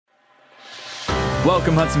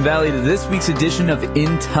Welcome, Hudson Valley, to this week's edition of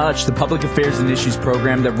In Touch, the public affairs and issues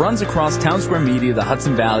program that runs across Townsquare Media, the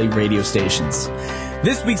Hudson Valley radio stations.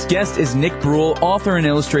 This week's guest is Nick Bruel, author and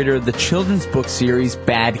illustrator of the children's book series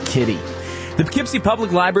Bad Kitty. The Poughkeepsie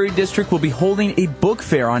Public Library District will be holding a book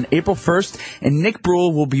fair on April 1st, and Nick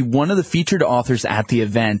Bruel will be one of the featured authors at the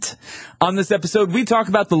event. On this episode, we talk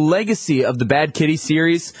about the legacy of the Bad Kitty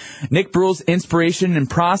series, Nick Bruel's inspiration and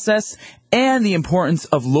process, and the importance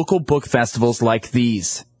of local book festivals like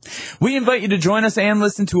these. We invite you to join us and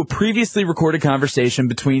listen to a previously recorded conversation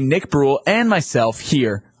between Nick Bruel and myself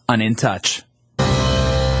here on In Touch.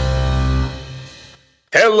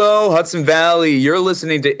 Hello, Hudson Valley. You're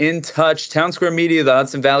listening to In Touch, Townsquare Media, the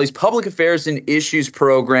Hudson Valley's public affairs and issues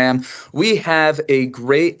program. We have a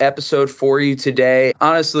great episode for you today.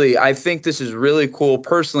 Honestly, I think this is really cool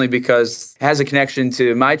personally because it has a connection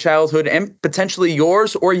to my childhood and potentially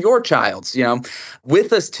yours or your child's.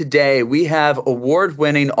 With us today, we have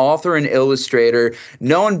award-winning author and illustrator,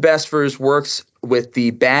 known best for his works with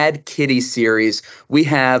the Bad Kitty series. We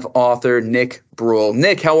have author Nick Bruel.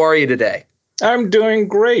 Nick, how are you today? I'm doing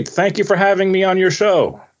great. Thank you for having me on your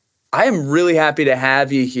show. I am really happy to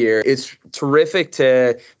have you here. It's terrific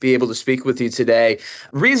to be able to speak with you today.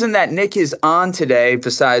 Reason that Nick is on today,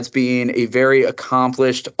 besides being a very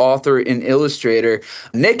accomplished author and illustrator,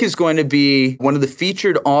 Nick is going to be one of the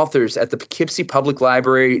featured authors at the Poughkeepsie Public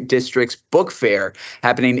Library District's book fair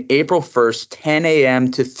happening April 1st, 10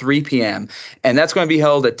 a.m. to 3 p.m. And that's going to be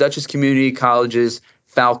held at Dutchess Community College's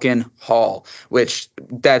Falcon Hall, which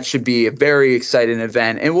that should be a very exciting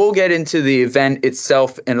event. And we'll get into the event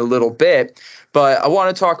itself in a little bit, but I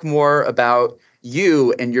want to talk more about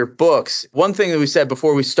you and your books. One thing that we said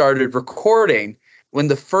before we started recording, when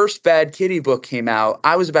the first Bad Kitty book came out,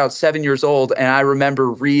 I was about 7 years old, and I remember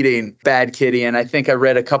reading Bad Kitty, and I think I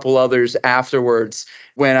read a couple others afterwards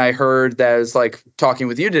when I heard that I was like talking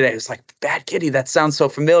with you today. It was like, Bad Kitty, that sounds so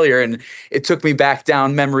familiar, and it took me back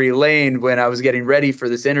down memory lane when I was getting ready for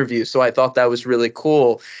this interview, so I thought that was really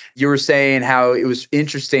cool. You were saying how it was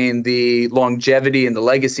interesting, the longevity and the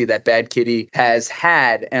legacy that Bad Kitty has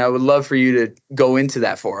had, and I would love for you to go into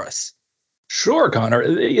that for us. Sure, Connor.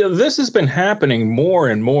 This has been happening more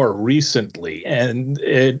and more recently, and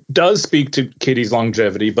it does speak to Kitty's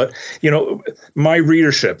longevity. But, my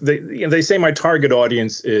readership, they say my target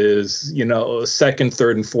audience is, second,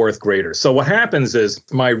 third, and fourth graders. So what happens is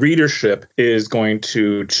my readership is going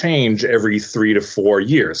to change every 3 to 4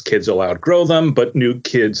 years. Kids will outgrow them, but new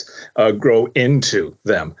kids grow into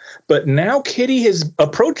them. But now Kitty is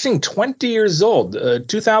approaching 20 years old.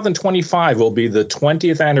 2025 will be the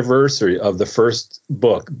 20th anniversary of the first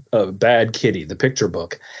book of Bad Kitty, the picture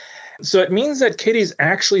book. So it means that Kitty's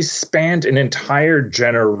actually spanned an entire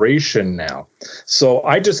generation now. So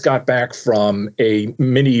I just got back from a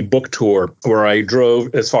mini book tour where I drove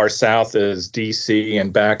as far south as DC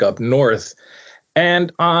and back up north.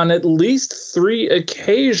 And on at least 3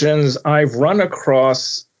 occasions, I've run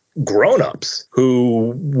across grown-ups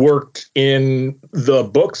who worked in the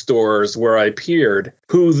bookstores where I appeared,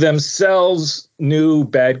 who themselves knew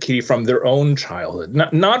Bad Kitty from their own childhood,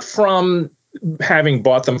 not from having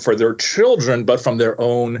bought them for their children, but from their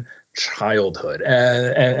own childhood.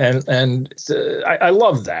 And I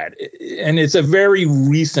love that. And it's a very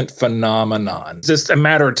recent phenomenon. It's just a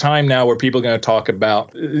matter of time now where people are going to talk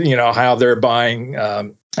about, how they're buying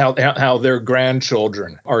how their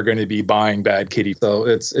grandchildren are going to be buying Bad Kitty. So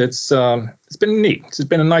it's been neat. It's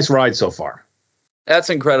been a nice ride so far. That's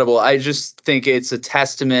incredible. I just think it's a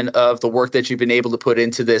testament of the work that you've been able to put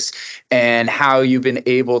into this and how you've been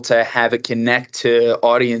able to have it connect to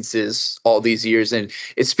audiences all these years. And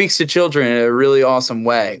it speaks to children in a really awesome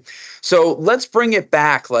way. So let's bring it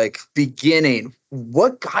back, beginning.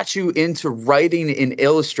 What got you into writing and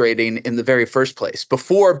illustrating in the very first place,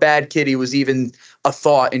 before Bad Kitty was even a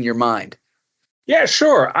thought in your mind? Yeah,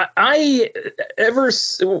 sure. I ever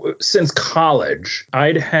since college,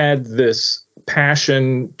 I'd had this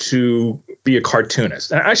passion to be a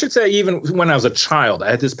cartoonist. And I should say, even when I was a child,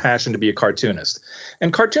 I had this passion to be a cartoonist.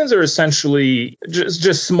 And cartoons are essentially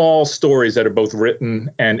just small stories that are both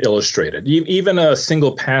written and illustrated. Even a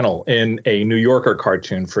single panel in a New Yorker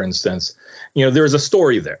cartoon, for instance, there's a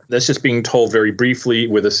story there that's just being told very briefly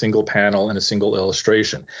with a single panel and a single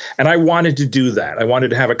illustration. And I wanted to do that. I wanted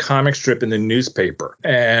to have a comic strip in the newspaper.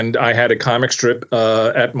 And I had a comic strip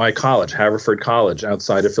at my college, Haverford College,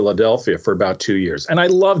 outside of Philadelphia, for about 2 years. And I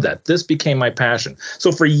loved that. This became my passion.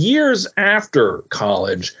 So for years after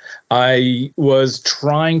college, I was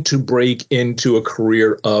trying to break into a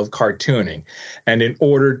career of cartooning. And in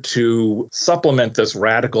order to supplement this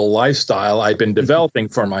radical lifestyle I've been developing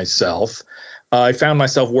for myself, I found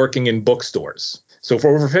myself working in bookstores. So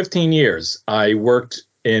for over 15 years, I worked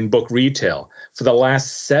in book retail. For the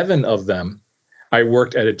last 7 of them, I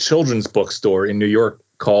worked at a children's bookstore in New York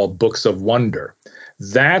called Books of Wonder.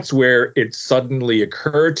 That's where it suddenly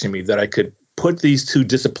occurred to me that I could put these two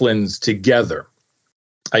disciplines together.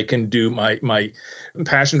 I can do my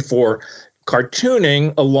passion for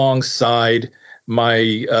cartooning alongside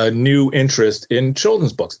my new interest in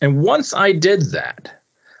children's books. And once I did that,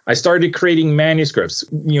 I started creating manuscripts,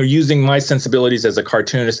 using my sensibilities as a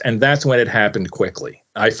cartoonist, and that's when it happened quickly.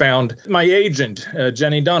 I found my agent,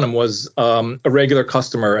 Jenny Dunham, was a regular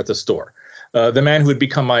customer at the store. The man who had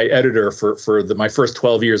become my editor for my first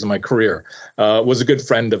 12 years of my career was a good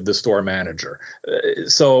friend of the store manager.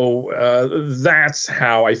 So that's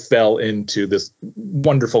how I fell into this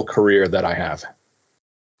wonderful career that I have.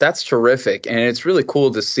 That's terrific. And it's really cool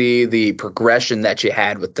to see the progression that you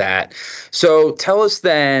had with that. So tell us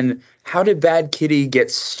then, how did Bad Kitty get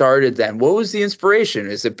started then? What was the inspiration?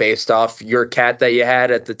 Is it based off your cat that you had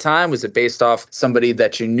at the time? Was it based off somebody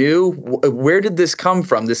that you knew? Where did this come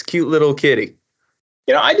from, this cute little kitty?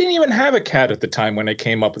 I didn't even have a cat at the time when I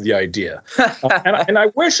came up with the idea. And I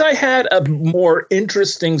wish I had a more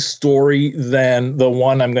interesting story than the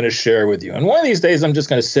one I'm going to share with you. And one of these days, I'm just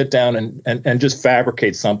going to sit down and just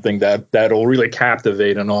fabricate something that'll really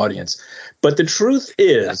captivate an audience. But the truth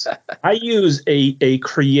is, I use a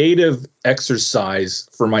creative exercise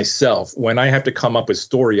for myself when I have to come up with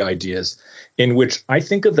story ideas in which I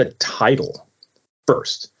think of the title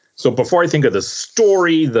first. So before I think of the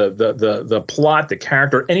story, the plot, the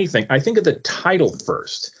character, anything, I think of the title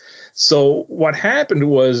first. So what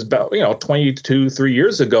happened was about 23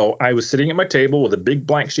 years ago, I was sitting at my table with a big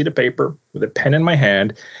blank sheet of paper with a pen in my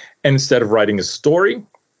hand. And instead of writing a story,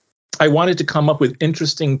 I wanted to come up with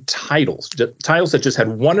interesting titles that just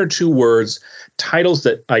had 1 or 2 words, titles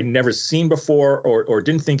that I'd never seen before or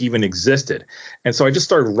didn't think even existed. And so I just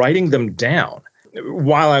started writing them down.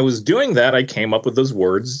 While I was doing that, I came up with those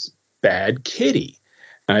words, Bad Kitty.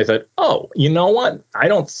 And I thought, oh, you know what? I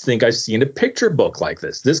don't think I've seen a picture book like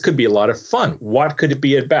this. This could be a lot of fun. What could it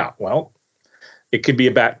be about? Well, it could be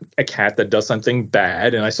about a cat that does something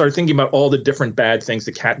bad. And I started thinking about all the different bad things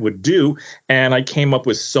the cat would do. And I came up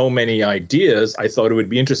with so many ideas, I thought it would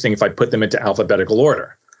be interesting if I put them into alphabetical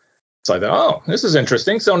order. So I thought, oh, this is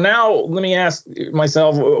interesting. So now let me ask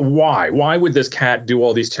myself, why? Why would this cat do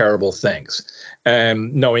all these terrible things?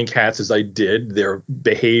 And knowing cats as I did, their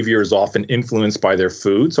behavior is often influenced by their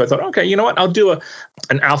food. So I thought, okay, you know what? I'll do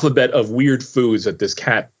an alphabet of weird foods that this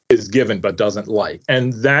cat is given but doesn't like.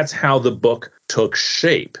 And that's how the book took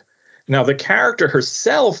shape. Now, the character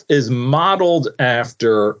herself is modeled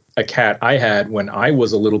after a cat I had when I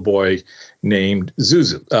was a little boy named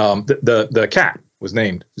Zuzu. The cat was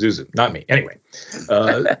named Zuzu, not me. Anyway,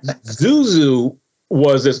 Zuzu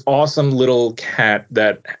was this awesome little cat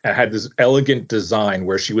that had this elegant design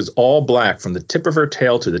where she was all black from the tip of her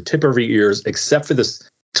tail to the tip of her ears, except for this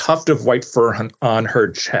tuft of white fur on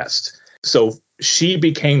her chest. So she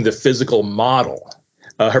became the physical model.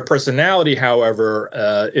 Her personality, however,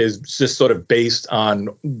 is just sort of based on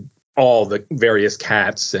all the various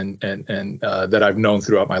cats and that I've known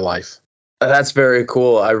throughout my life. That's very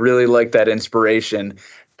cool. I really like that inspiration.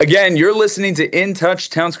 Again, you're listening to In Touch,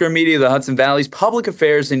 Townsquare Media, the Hudson Valley's Public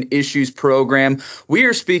Affairs and Issues program. We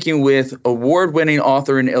are speaking with award-winning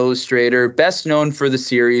author and illustrator, best known for the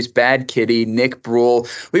series Bad Kitty, Nick Bruel.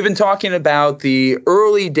 We've been talking about the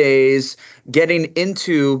early days getting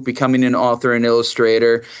into becoming an author and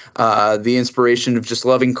illustrator, the inspiration of just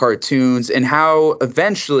loving cartoons, and how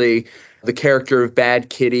eventually the character of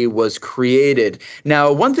Bad Kitty was created.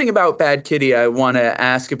 Now, one thing about Bad Kitty I want to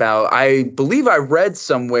ask about, I believe I read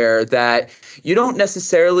somewhere that you don't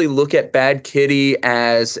necessarily look at Bad Kitty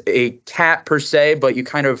as a cat per se, but you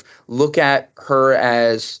kind of look at her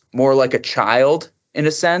as more like a child in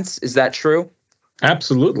a sense. Is that true?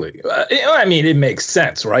 Absolutely. I mean, it makes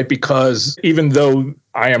sense, right? Because even though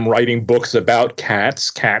I am writing books about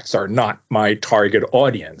cats, cats are not my target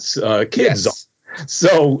audience. Kids are.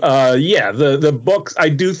 So, the books, I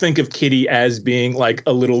do think of Kitty as being like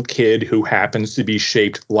a little kid who happens to be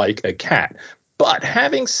shaped like a cat. But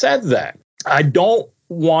having said that, I don't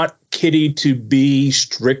want Kitty to be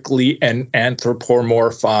strictly an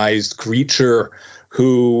anthropomorphized creature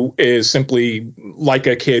who is simply like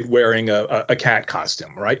a kid wearing a cat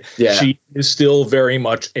costume, right? Yeah. She is still very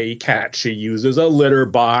much a cat. She uses a litter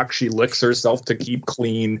box. She licks herself to keep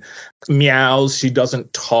clean, meows. She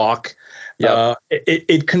doesn't talk. Yep.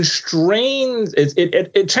 It constrains,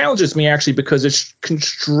 it challenges me actually because it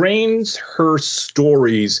constrains her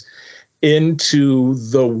stories into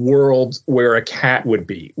the world where a cat would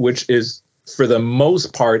be, which is for the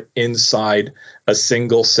most part inside a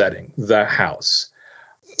single setting, the house.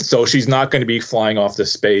 So she's not going to be flying off to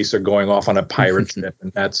space or going off on a pirate ship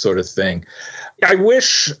and that sort of thing. I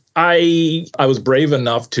wish I was brave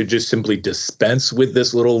enough to just simply dispense with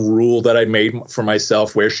this little rule that I made for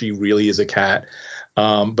myself where she really is a cat.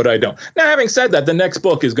 But I don't. Now, having said that, the next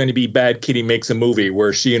book is going to be Bad Kitty Makes a Movie,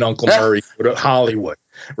 where she and Uncle Murray go to Hollywood,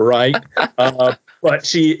 right? But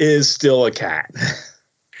she is still a cat.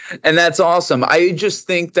 And that's awesome. I just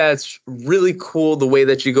think that's really cool the way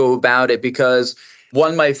that you go about it, because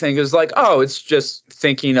one might think is like, oh, it's just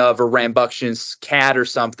thinking of a rambunctious cat or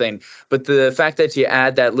something. But the fact that you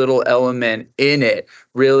add that little element in it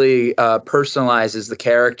really personalizes the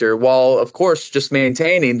character, while, of course, just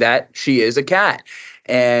maintaining that she is a cat.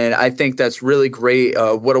 And I think that's really great.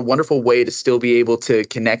 What a wonderful way to still be able to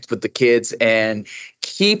connect with the kids and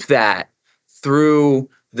keep that through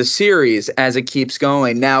the series as it keeps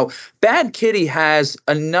going. Now, Bad Kitty has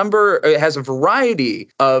a variety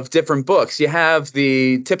of different books. You have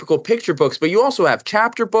the typical picture books, but you also have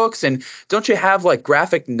chapter books. And don't you have like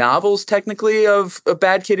graphic novels technically of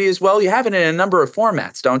Bad Kitty as well? You have it in a number of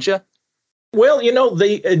formats, don't you? Well,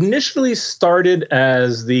 they initially started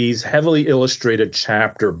as these heavily illustrated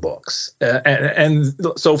chapter books. And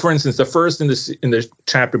so, for instance, the first in the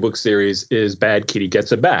chapter book series is Bad Kitty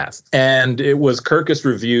Gets a Bath. And it was Kirkus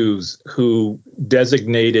Reviews who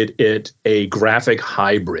designated it a graphic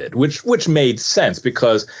hybrid, which made sense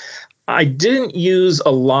because I didn't use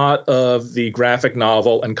a lot of the graphic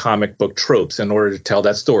novel and comic book tropes in order to tell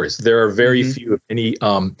that stories. There are very few, if any,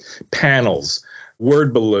 panels,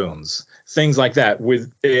 word balloons, things like that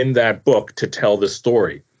within that book to tell the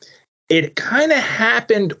story. It kind of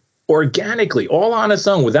happened organically, all on its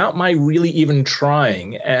own, without my really even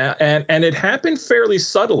trying. And it happened fairly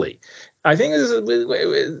subtly. I think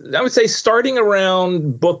I would say starting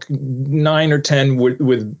around book 9 or 10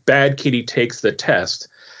 with Bad Kitty Takes the Test,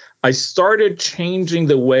 I started changing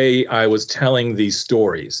the way I was telling these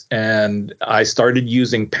stories, and I started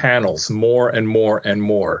using panels more and more and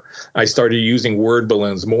more. I started using word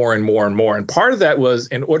balloons more and more and more. And part of that was,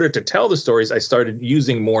 in order to tell the stories, I started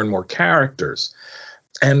using more and more characters,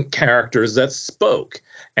 and characters that spoke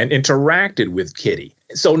and interacted with Kitty.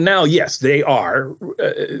 So now, yes, they are.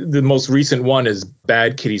 The most recent one is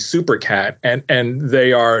Bad Kitty Super Cat, and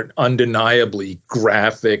they are undeniably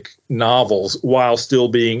graphic novels while still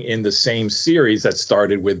being in the same series that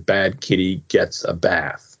started with Bad Kitty Gets a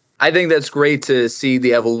Bath. I think that's great to see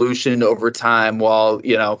the evolution over time, while,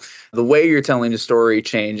 the way you're telling the story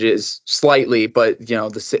changes slightly, but,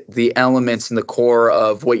 the elements and the core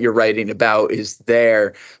of what you're writing about is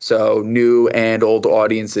there. So new and old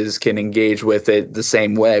audiences can engage with it the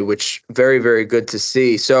same way, which very, very good to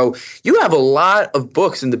see. So you have a lot of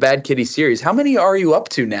books in the Bad Kitty series. How many are you up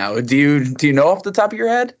to now? Do you know off the top of your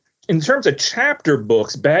head? In terms of chapter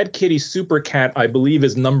books, Bad Kitty Super Cat, I believe,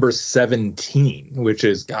 is number 17, which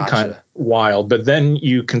is kind of wild. But then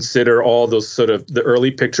you consider all those sort of the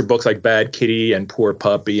early picture books like Bad Kitty and Poor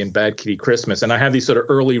Puppy and Bad Kitty Christmas. And I have these sort of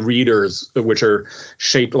early readers, which are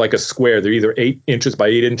shaped like a square. They're either 8 inches by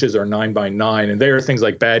 8 inches or 9 by 9. And they are things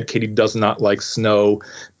like Bad Kitty Does Not Like Snow,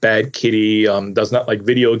 Bad Kitty Does Not Like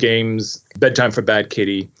Video Games, Bedtime for Bad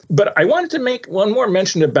Kitty. But I wanted to make one more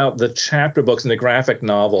mention about the chapter books and the graphic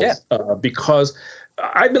novels, because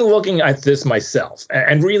I've been looking at this myself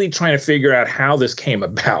and really trying to figure out how this came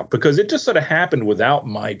about, because it just sort of happened without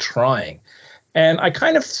my trying. And I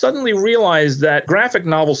kind of suddenly realized that graphic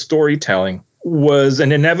novel storytelling was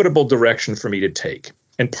an inevitable direction for me to take.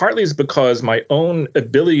 And partly it's because my own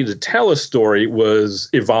ability to tell a story was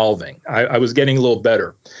evolving. I was getting a little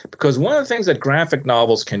better. Because one of the things that graphic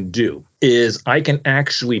novels can do is I can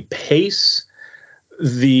actually pace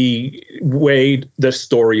the way the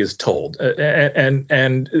story is told.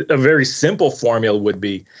 And a very simple formula would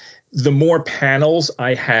be, the more panels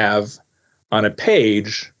I have on a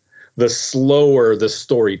page, the slower the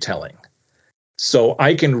storytelling. So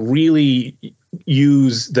I can really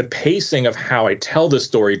use the pacing of how I tell the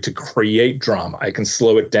story to create drama. I can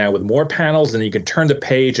slow it down with more panels, and you can turn the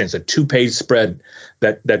page, and it's a 2-page spread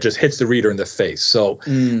that just hits the reader in the face. So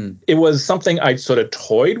it was something I sort of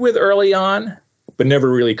toyed with early on, but never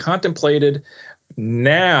really contemplated.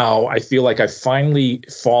 Now I feel like I've finally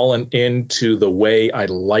fallen into the way I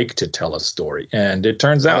like to tell a story. And it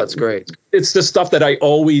turns out that's great. It's the stuff that I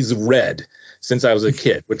always read since I was a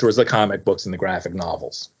kid, which was the comic books and the graphic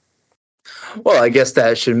novels. Well, I guess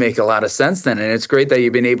that should make a lot of sense then. And it's great that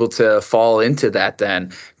you've been able to fall into that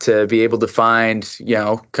then, to be able to find,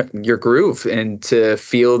 your groove and to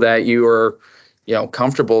feel that you are,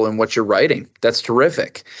 comfortable in what you're writing. That's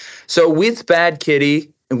terrific. So with Bad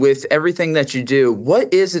Kitty, with everything that you do,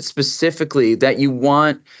 what is it specifically that you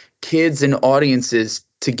want kids and audiences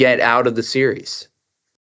to get out of the series?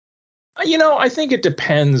 I think it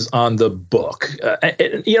depends on the book.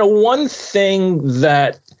 One thing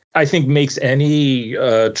that I think makes any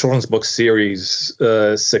children's book series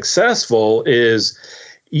successful is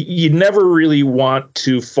you never really want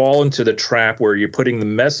to fall into the trap where you're putting the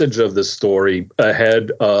message of the story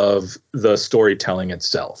ahead of the storytelling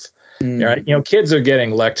itself. Right? Kids are getting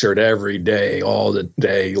lectured every day, all the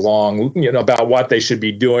day long, about what they should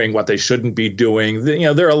be doing, what they shouldn't be doing.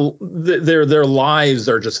 Their lives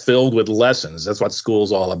are just filled with lessons. That's what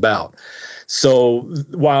school's all about. So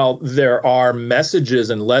while there are messages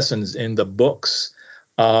and lessons in the books,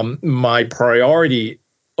 my priority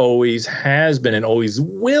always has been and always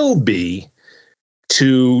will be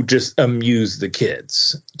to just amuse the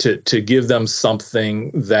kids, to give them something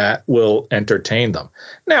that will entertain them.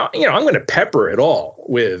 Now, I'm going to pepper it all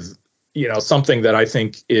with, something that I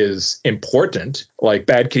think is important, like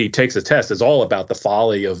Bad Kitty Takes a Test is all about the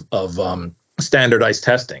folly of standardized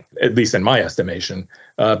testing, at least in my estimation.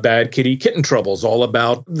 Bad Kitty Kitten Trouble is all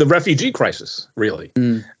about the refugee crisis, really.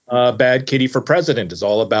 Bad Kitty for President is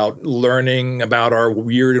all about learning about our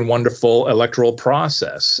weird and wonderful electoral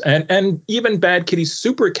process. And even Bad Kitty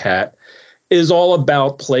Super Cat is all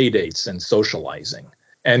about play dates and socializing.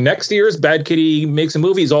 And next year's Bad Kitty Makes a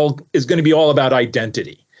Movie is going to be all about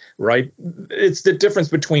identity, right? It's the difference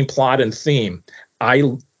between plot and theme.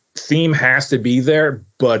 Theme has to be there,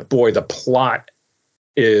 but boy, the plot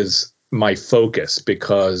is my focus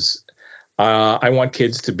because I want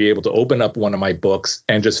kids to be able to open up one of my books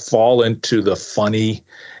and just fall into the funny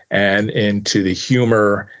and into the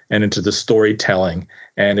humor and into the storytelling.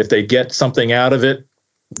 And if they get something out of it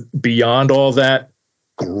beyond all that,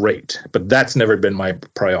 great. But that's never been my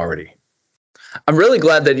priority. I'm really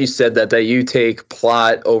glad that you said that you take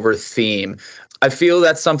plot over theme. I feel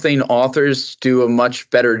that's something authors do a much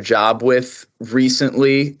better job with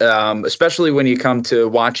recently, especially when you come to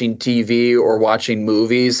watching TV or watching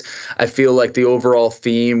movies. I feel like the overall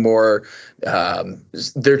theme or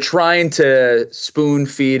they're trying to spoon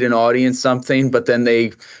feed an audience something, but then they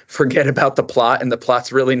forget about the plot, and the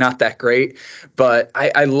plot's really not that great. But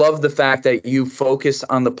I love the fact that you focus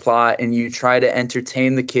on the plot and you try to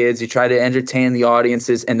entertain the kids, you try to entertain the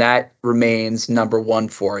audiences, and that remains number one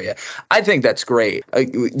for you. I think that's great.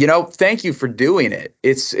 Thank you for doing it.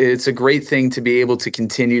 It's a great thing to be able to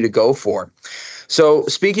continue to go for. So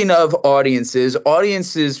speaking of audiences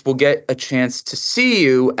will get a chance to see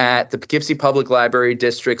you at the Poughkeepsie Public Library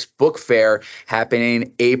District's book fair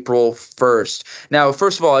happening April 1st. Now,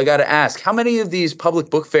 first of all, I got to ask, how many of these public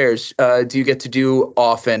book fairs do you get to do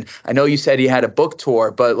often? I know you said you had a book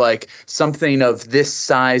tour, but like something of this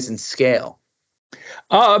size and scale.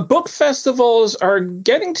 Book festivals are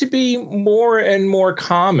getting to be more and more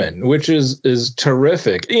common, which is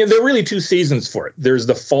terrific. There are really two seasons for it. There's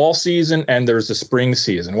the fall season and there's the spring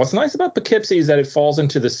season. What's nice about Poughkeepsie is that it falls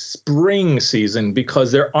into the spring season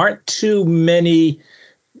because there aren't too many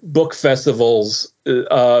book festivals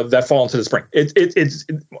that fall into the spring. It's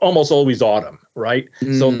almost always autumn, right?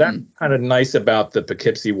 So that's kind of nice about the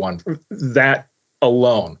Poughkeepsie one, that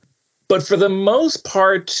alone. But for the most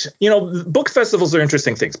part, book festivals are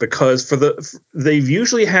interesting things because they've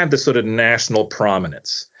usually had this sort of national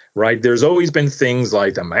prominence, right? There's always been things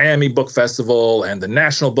like the Miami Book Festival and the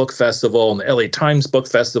National Book Festival and the LA Times Book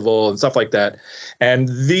Festival and stuff like that. And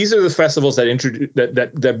these are the festivals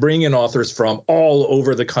that bring in authors from all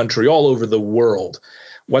over the country, all over the world.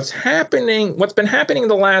 What's been happening in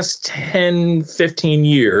the last 10, 15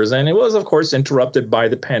 years, and it was, of course, interrupted by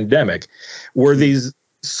the pandemic, were these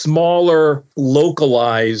smaller,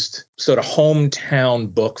 localized, sort of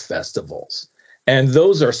hometown book festivals. And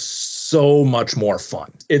those are so much more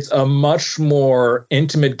fun. It's a much more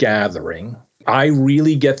intimate gathering. I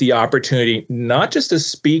really get the opportunity not just to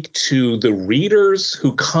speak to the readers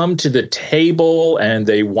who come to the table and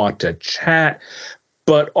they want to chat,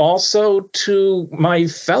 but also to my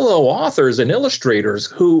fellow authors and illustrators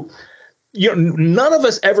who, none of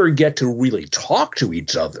us ever get to really talk to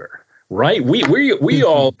each other. Right. We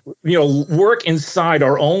all, work inside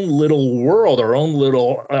our own little world, our own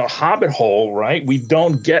little hobbit hole. Right. We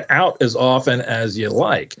don't get out as often as you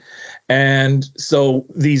like. And so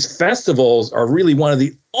these festivals are really one of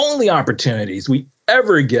the only opportunities we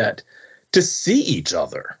ever get to see each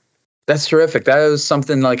other. That's terrific. That is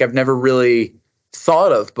something like I've never really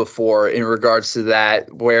thought of before in regards to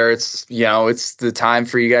that, where it's the time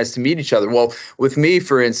for you guys to meet each other. Well, with me,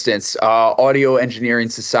 for instance, Audio Engineering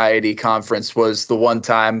Society conference was the one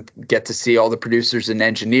time get to see all the producers and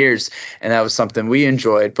engineers, and that was something we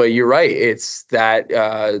enjoyed. But you're right, it's that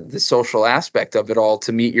the social aspect of it all,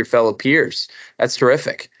 to meet your fellow peers. That's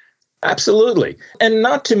terrific. Absolutely. And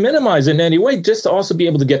not to minimize in any way, just to also be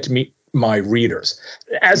able to get to meet my readers.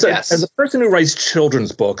 As a person who writes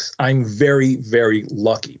children's books, I'm very, very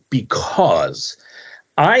lucky because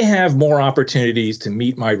I have more opportunities to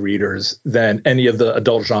meet my readers than any of the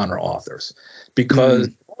adult genre authors,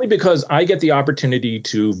 only because I get the opportunity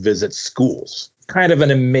to visit schools. Kind of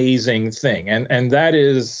an amazing thing. And that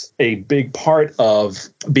is a big part of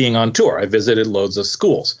being on tour. I visited loads of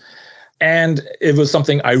schools. And it was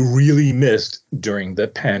something I really missed during the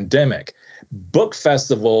pandemic. Book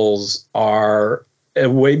festivals are a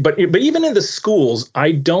way, but even in the schools,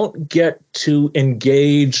 I don't get to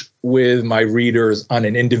engage with my readers on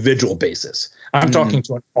an individual basis. I'm talking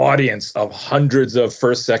to an audience of hundreds of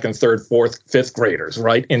first, second, third, fourth, fifth graders,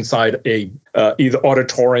 right, inside a either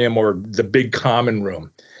auditorium or the big common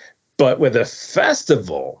room. But with a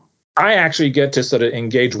festival, I actually get to sort of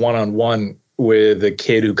engage one-on-one with a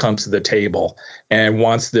kid who comes to the table and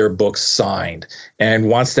wants their book signed and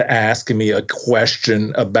wants to ask me a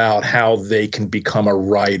question about how they can become a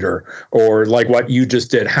writer, or like what you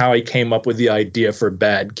just did, how he came up with the idea for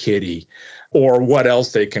Bad Kitty, or what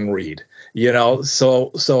else they can read.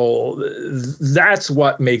 So that's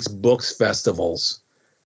what makes books festivals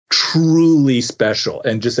truly special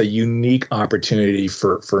and just a unique opportunity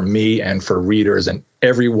for me and for readers and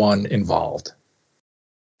everyone involved.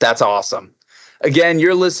 That's awesome. Again,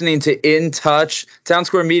 you're listening to In Touch,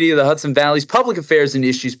 Townsquare Media, the Hudson Valley's Public Affairs and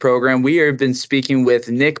Issues program. We have been speaking with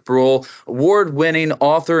Nick Bruel, award-winning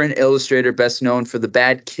author and illustrator, best known for the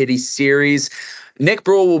Bad Kitty series. Nick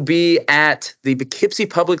Bruel will be at the Poughkeepsie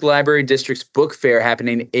Public Library District's book fair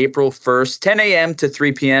happening April 1st, 10 a.m. to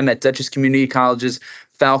 3 p.m. at Dutchess Community College's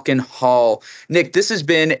Falcon Hall. Nick, this has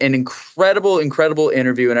been an incredible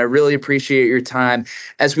interview, and I really appreciate your time.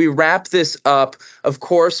 As we wrap this up, of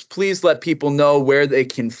course, please let people know where they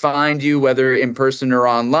can find you, whether in person or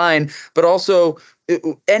online, but also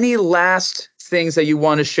any last things that you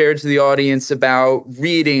want to share to the audience about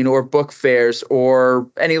reading or book fairs, or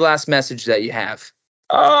any last message that you have.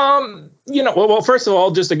 Well, first of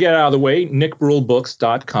all, just to get out of the way,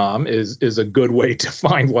 nickbruelbooks.com is a good way to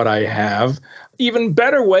find what I have. Even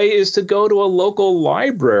better way is to go to a local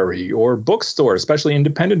library or bookstore, especially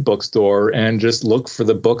independent bookstore, and just look for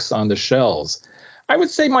the books on the shelves. I would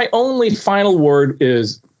say my only final word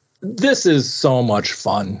is this is so much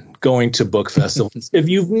fun going to book festivals. If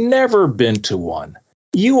you've never been to one,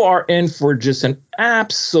 you are in for just an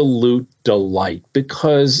absolute delight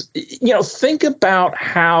because, think about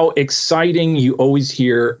how exciting you always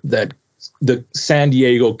hear that the San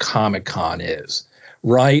Diego Comic-Con is,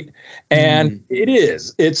 right? And it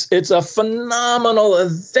is. It's a phenomenal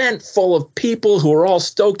event full of people who are all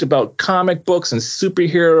stoked about comic books and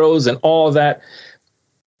superheroes and all of that.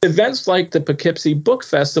 Events like the Poughkeepsie Book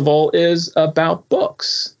Festival is about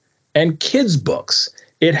books and kids' books.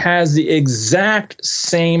 It has the exact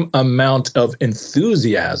same amount of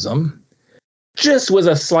enthusiasm, just with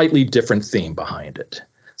a slightly different theme behind it.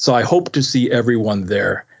 So I hope to see everyone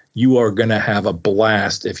there. You are going to have a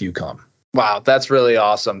blast if you come. Wow, that's really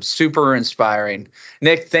awesome. Super inspiring.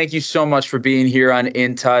 Nick, thank you so much for being here on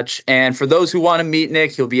In Touch. And for those who want to meet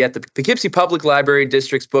Nick, he'll be at the Poughkeepsie Public Library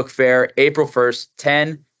District's book fair, April 1st,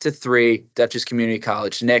 10 to 3, Dutchess Community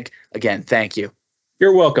College. Nick, again, thank you.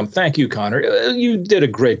 You're welcome. Thank you, Conor. You did a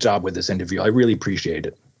great job with this interview. I really appreciate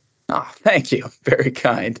it. Oh, thank you. Very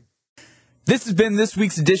kind. This has been this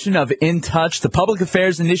week's edition of In Touch, the public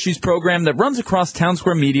affairs and issues program that runs across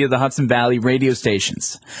Townsquare Media, the Hudson Valley radio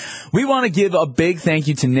stations. We want to give a big thank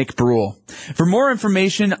you to Nick Bruel. For more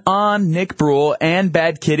information on Nick Bruel and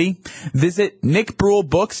Bad Kitty, visit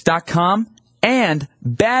nickbruelbooks.com and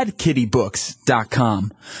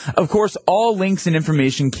badkittybooks.com. Of course, all links and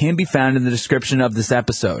information can be found in the description of this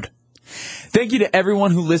episode. Thank you to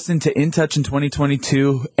everyone who listened to In Touch in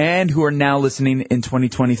 2022 and who are now listening in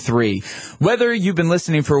 2023. Whether you've been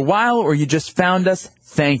listening for a while or you just found us,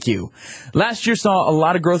 thank you. Last year saw a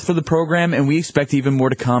lot of growth for the program, and we expect even more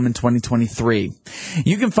to come in 2023.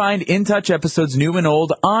 You can find In Touch episodes new and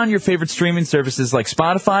old on your favorite streaming services like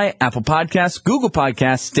Spotify, Apple Podcasts, Google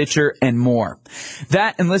Podcasts, Stitcher, and more.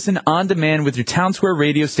 That and listen on demand with your Townsquare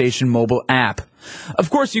radio station mobile app. Of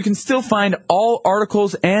course, you can still find all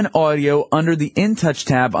articles and audio under the In Touch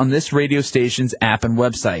tab on this radio station's app and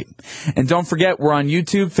website. And don't forget, we're on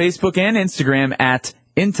YouTube, Facebook, and Instagram at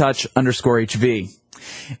intouch_HV.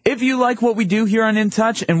 If you like what we do here on In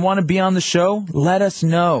Touch and want to be on the show, let us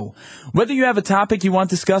know. Whether you have a topic you want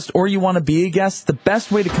discussed or you want to be a guest, the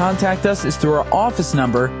best way to contact us is through our office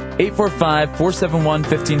number,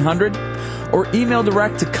 845-471-1500, or email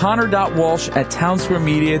direct to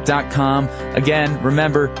conor.walsh@townsquaremedia.com. Again,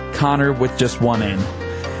 remember, Conor with just one N.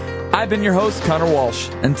 I've been your host, Conor Walsh.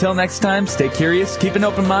 Until next time, stay curious, keep an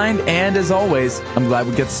open mind, and as always, I'm glad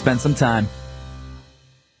we get to spend some time.